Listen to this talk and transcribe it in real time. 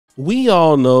We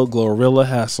all know Glorilla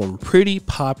has some pretty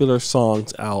popular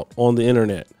songs out on the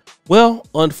internet. Well,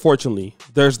 unfortunately,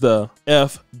 there's the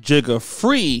F Jigga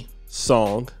Free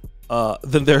song.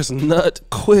 Then there's Nut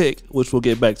Quick, which we'll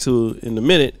get back to in a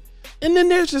minute. And then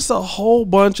there's just a whole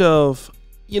bunch of,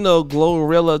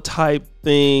 Glorilla type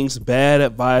things, bad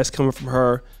advice coming from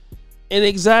her, and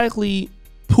exactly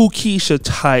Pookeisha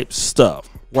type stuff,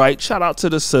 right? Shout out to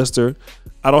the sister.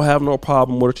 I don't have no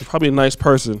problem with her. She's probably a nice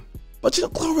person. But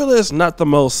Glorilla is not the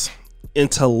most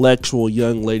intellectual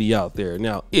young lady out there.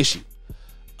 Now, is she?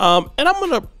 And I'm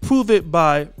going to prove it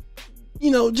by,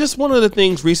 just one of the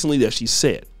things recently that she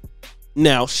said.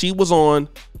 Now, she was on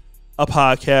a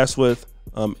podcast with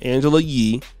Angela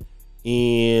Yee,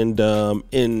 and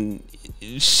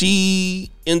she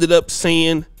ended up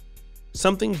saying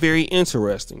something very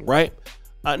interesting, right?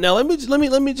 Now, let me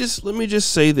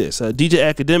just say this. DJ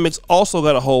Academics also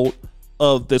got a hold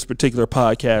of this particular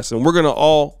podcast, and we're gonna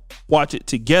all watch it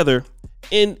together.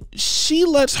 And she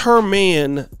lets her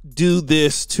man do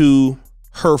this to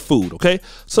her food. Okay,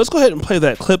 so let's go ahead and play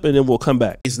that clip, and then we'll come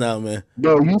back. It's now, man.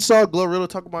 Bro, you saw Glorilla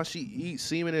talk about she eats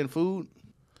semen and food?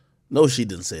 No, she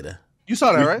didn't say that. You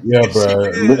saw that, right? Yeah,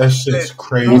 bro. That shit's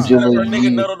crazy. Her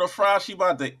nigga nut on the fry. She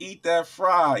about to eat that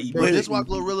fry. Bro, this why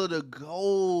Glorilla the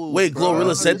gold. Wait, bro.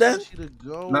 Glorilla said that?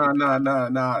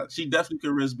 Nah. She definitely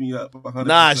could raise me up. 100%.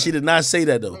 Nah, she did not say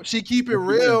that though. Bro, she keep it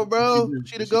real, bro.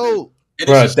 She the gold.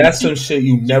 Bro, that's some shit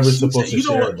you never supposed to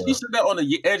share, bro. She said that on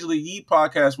the Angela Yee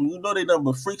podcast when they nothing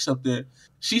but freaks up there.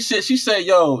 She said,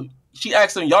 yo, she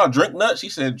asked them, y'all drink nut? She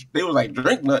said, they was like,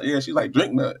 drink nut? Yeah, she's like,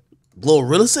 drink nut.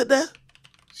 Glorilla said that?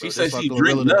 She said she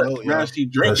drink nut, man. She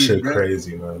drink that it, shit man.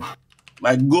 crazy, man.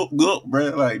 Like, gulp, bro.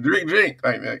 Like, drink.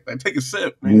 Like take a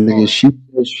sip, man. Nigga,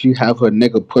 she have her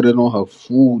nigga put it on her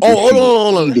food. Oh,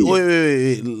 hold on.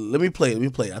 Wait. Let me play.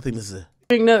 I think this is it.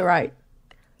 Drink nut, right?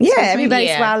 Yeah, everybody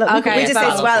swallow. Okay, we just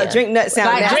say swallow. Yeah. Drink nut sound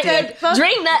like, nasty.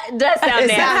 Drink nut does sound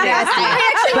nasty.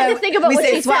 I actually want to think about what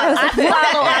she swallow. I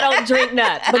swallow. I don't drink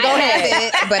nut. But go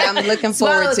ahead. But I'm looking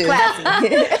forward to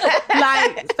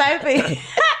like Sophie.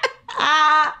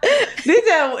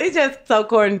 It's just so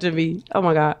corny to me. Oh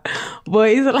my god, boy,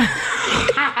 it's like,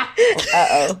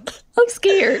 I'm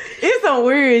scared. It's some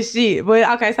weird shit. But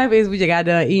okay, Sophie, we just got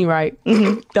done eating, right?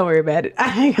 Mm-hmm. Don't worry about it.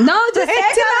 No, just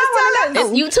tell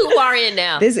us. You too far in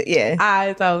now. Yeah.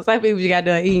 Alright, so Sophie, we just got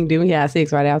done eating. Then we had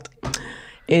sex right after,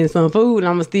 and some food, and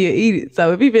I'ma still eat it.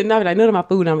 So if people know like none of my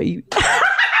food, I'ma eat it.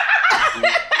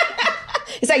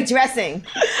 It's like dressing.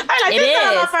 It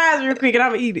is. My fries real quick and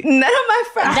I'm gonna eat it. None of my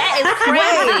fries. That is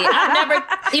crazy. I've never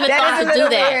even thought to do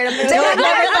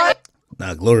that.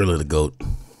 Nah, Glorilla the GOAT.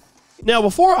 Now,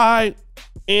 before I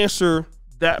answer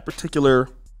that particular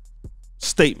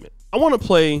statement, I want to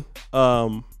play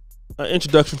an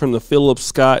introduction from the Philip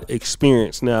Scott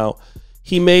Experience. Now,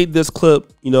 he made this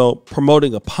clip,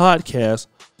 promoting a podcast,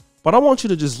 but I want you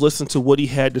to just listen to what he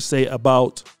had to say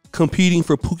about competing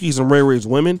for Pookie's and Ray Ray's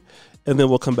women, and then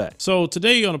we'll come back. So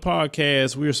today on the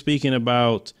podcast, we're speaking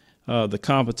about the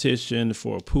competition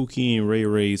for Pookie and Ray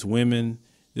Ray's women.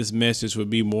 This message would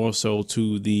be more so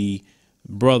to the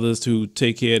brothers who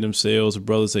take care of themselves, the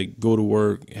brothers that go to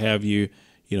work, have your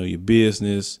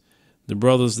business, the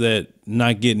brothers that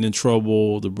not getting in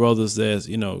trouble, the brothers that's,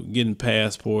 getting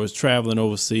passports, traveling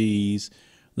overseas,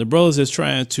 the brothers that's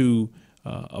trying to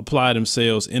apply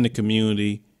themselves in the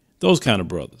community, those kind of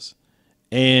brothers.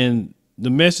 And the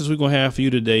message we're going to have for you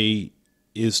today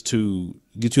is to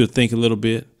get you to think a little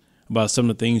bit about some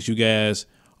of the things you guys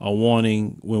are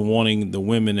wanting when wanting the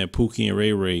women that Pookie and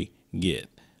Ray Ray get.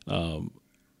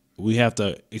 We have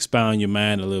to expound your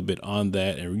mind a little bit on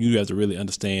that, and you have to really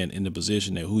understand in the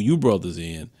position that who you brothers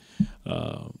in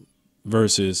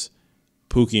versus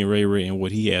Pookie and Ray Ray and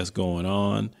what he has going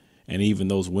on, and even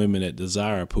those women that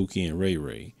desire Pookie and Ray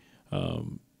Ray.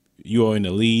 You are in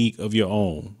a league of your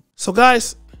own. So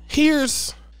guys,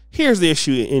 here's the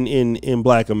issue in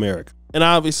Black America. And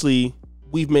obviously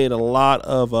we've made a lot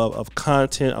of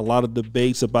content, a lot of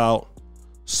debates about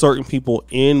certain people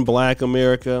in Black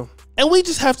America. And we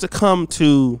just have to come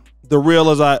to the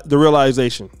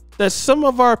realization that some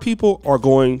of our people are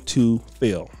going to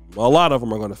fail. A lot of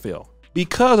them are going to fail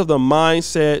because of the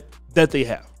mindset that they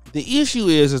have. The issue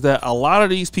is that a lot of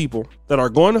these people that are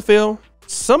going to fail,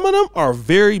 some of them are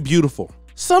very beautiful.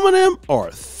 Some of them are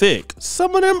thick.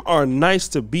 Some of them are nice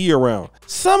to be around.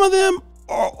 Some of them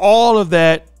are all of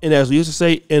that, and as we used to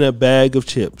say, in a bag of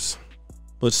chips.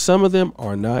 But some of them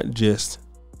are not just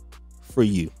for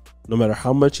you. No matter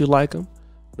how much you like them,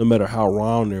 no matter how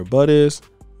round their butt is,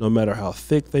 no matter how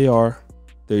thick they are,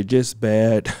 they're just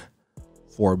bad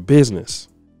for business.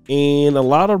 And a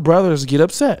lot of brothers get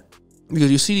upset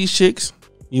because you see these chicks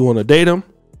You want to date him?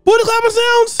 Booty clapping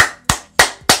sounds.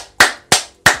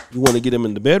 You want to get him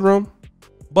in the bedroom?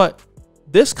 But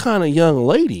this kind of young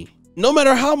lady, no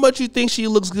matter how much you think she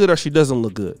looks good or she doesn't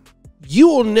look good, you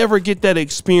will never get that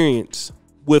experience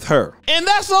with her. And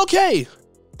that's okay.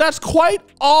 That's quite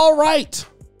all right.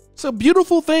 It's a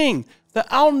beautiful thing that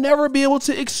I'll never be able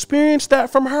to experience that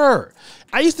from her.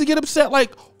 I used to get upset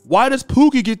like, why does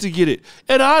Pookie get to get it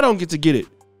and I don't get to get it?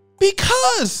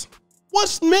 Because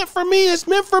what's meant for me is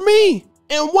meant for me.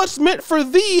 And what's meant for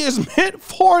thee is meant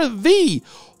for thee.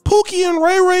 Pookie and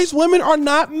Ray Ray's women are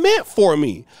not meant for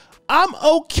me. I'm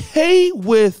okay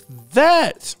with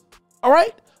that. All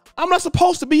right? I'm not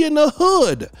supposed to be in the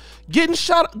hood getting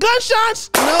shot. Gunshots?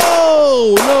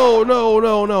 No.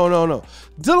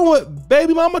 Dealing with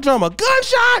baby mama drama.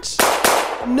 Gunshots?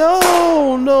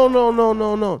 No.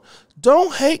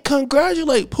 Don't hate,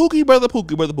 congratulate. Pookie, brother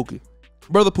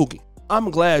Pookie. I'm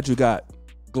glad you got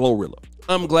Glorilla.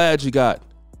 I'm glad you got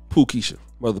Pookisha,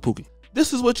 brother Pookie.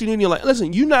 This is what you need in your life.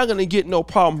 Listen, you're not gonna get no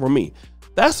problem from me.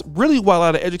 That's really why a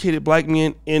lot of educated black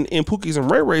men and Pookies and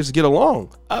Ray Rays get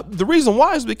along. The reason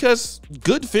why is because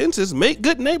good fences make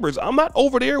good neighbors. I'm not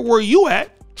over there where you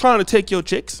at trying to take your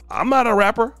chicks. I'm not a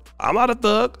rapper. I'm not a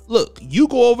thug. Look, you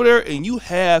go over there and you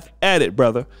have at it,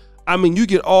 brother. I mean, you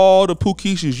get all the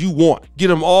Pookishas you want. Get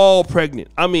them all pregnant.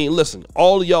 I mean, listen,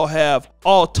 all of y'all have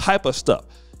all type of stuff.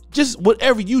 Just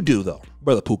whatever you do though,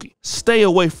 brother Pookie, stay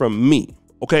away from me,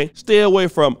 okay? Stay away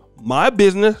from my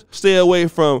business, stay away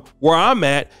from where I'm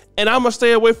at, and I'm gonna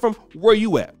stay away from where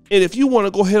you at. And if you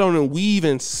wanna go ahead on and weave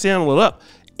and sandal it up,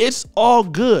 it's all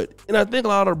good. And I think a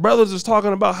lot of brothers is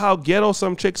talking about how ghetto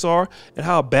some chicks are and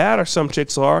how bad some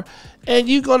chicks are. And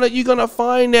you're gonna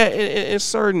find that in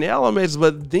certain elements,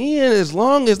 but then as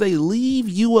long as they leave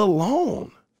you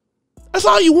alone, that's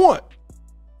all you want.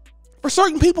 For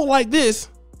certain people like this,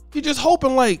 you're just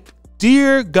hoping like,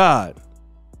 dear God,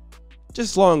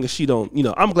 just as long as she don't,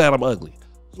 I'm glad I'm ugly.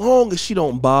 As long as she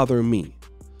don't bother me.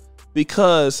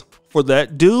 Because for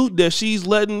that dude that she's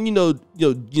letting, do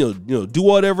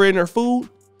whatever in her food,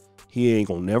 he ain't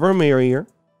gonna never marry her.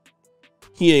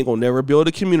 He ain't gonna never build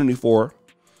a community for her.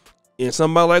 And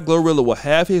somebody like Glorilla will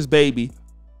have his baby,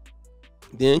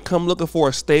 then come looking for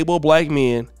a stable black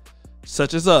man,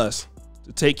 such as us,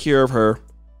 to take care of her.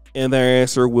 And their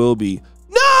answer will be,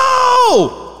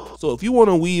 no! So if you want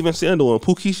to weave and sandal and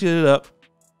Pookie shit it up,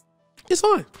 it's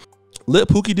fine. Let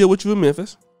Pookie deal with you in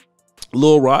Memphis,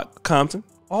 Little Rock, Compton,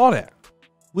 all that.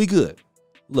 We good.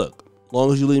 Look,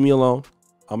 long as you leave me alone,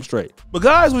 I'm straight. But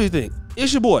guys, what do you think?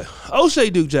 It's your boy, O'Shea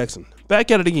Duke Jackson,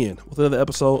 back at it again with another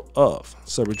episode of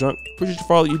Sober Drunk. Appreciate you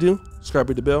for all that you do. Subscribe,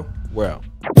 hit the bell. We're out.